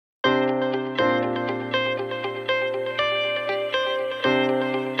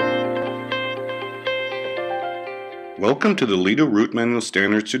Welcome to the Lido RouteManual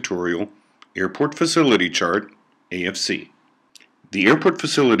Standards Tutorial, Airport Facility Chart, AFC. The Airport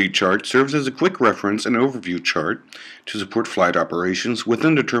Facility Chart serves as a quick reference and overview chart to support flight operations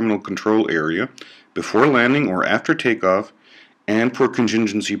within the terminal control area before landing or after takeoff and for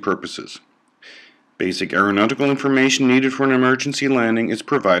contingency purposes. Basic aeronautical information needed for an emergency landing is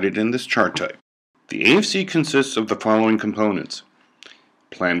provided in this chart type. The AFC consists of the following components: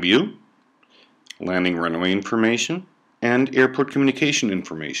 Plan View, landing runway information, and airport communication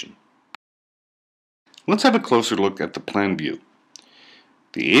information. Let's have a closer look at the Plan View.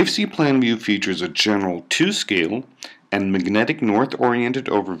 The AFC Plan View features a general 2-scale and magnetic north-oriented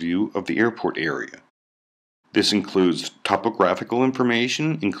overview of the airport area. This includes topographical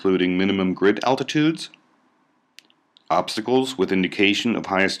information including minimum grid altitudes, obstacles with indication of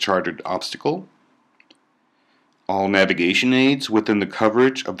highest charted obstacle, all navigation aids within the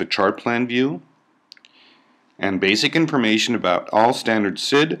coverage of the chart plan view, and basic information about all standard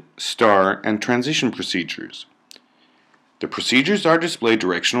SID, STAR, and transition procedures. The procedures are displayed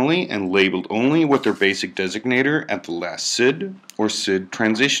directionally and labeled only with their basic designator at the last SID or SID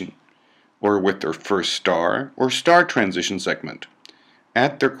transition, or with their first STAR or STAR transition segment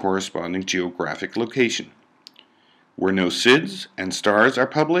at their corresponding geographic location. Where no SIDs and STARs are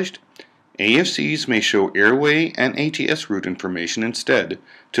published, AFCs may show airway and ATS route information instead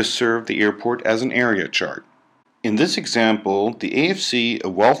to serve the airport as an area chart. In this example, the AFC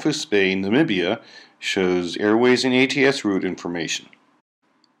of Walvis Bay, Namibia, shows airways and ATS route information.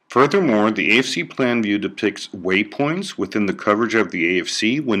 Furthermore, the AFC Plan View depicts waypoints within the coverage of the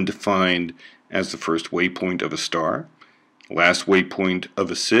AFC when defined as the first waypoint of a STAR, last waypoint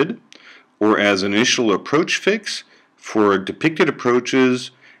of a SID, or as initial approach fix for depicted approaches,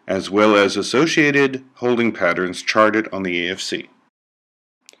 as well as associated holding patterns charted on the AFC.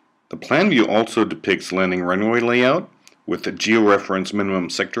 The Plan View also depicts landing runway layout with the georeference minimum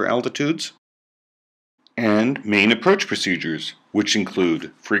sector altitudes and main approach procedures, which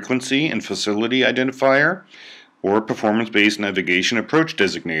include frequency and facility identifier or performance-based navigation approach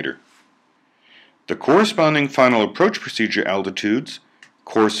designator. The corresponding final approach procedure altitudes,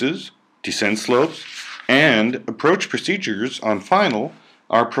 courses, descent slopes, and approach procedures on final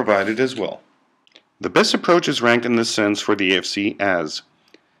are provided as well. The best approach is ranked in this sense for the AFC as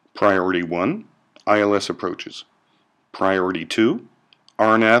Priority 1, ILS approaches. Priority 2,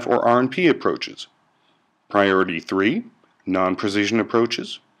 RNAV or RNP approaches. Priority 3, non-precision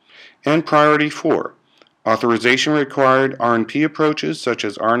approaches. And Priority 4, authorization required RNP approaches such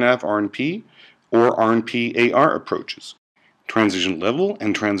as RNAV RNP or RNP AR approaches. Transition level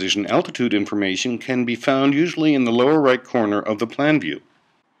and transition altitude information can be found usually in the lower right corner of the plan view.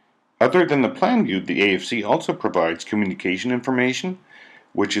 Other than the plan view, the AFC also provides communication information,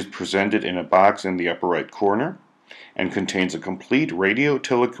 which is presented in a box in the upper right corner and contains a complete radio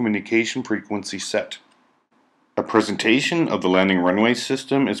telecommunication frequency set. A presentation of the landing runway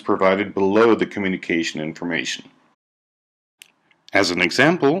system is provided below the communication information. As an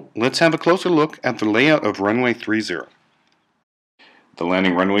example, let's have a closer look at the layout of runway 30. The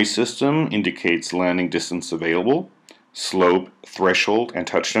landing runway system indicates landing distance available, slope, threshold, and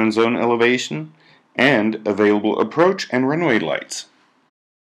touchdown zone elevation, and available approach and runway lights.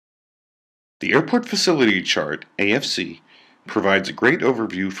 The Airport Facility Chart, AFC, provides a great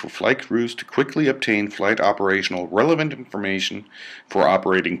overview for flight crews to quickly obtain flight operational relevant information for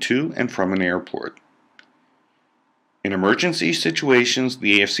operating to and from an airport. In emergency situations,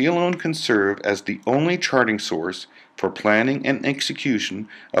 the AFC alone can serve as the only charting source for planning and execution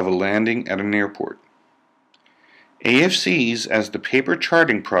of a landing at an airport. AFCs, as the paper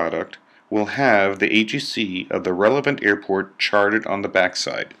charting product, will have the AGC of the relevant airport charted on the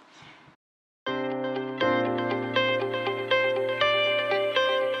backside.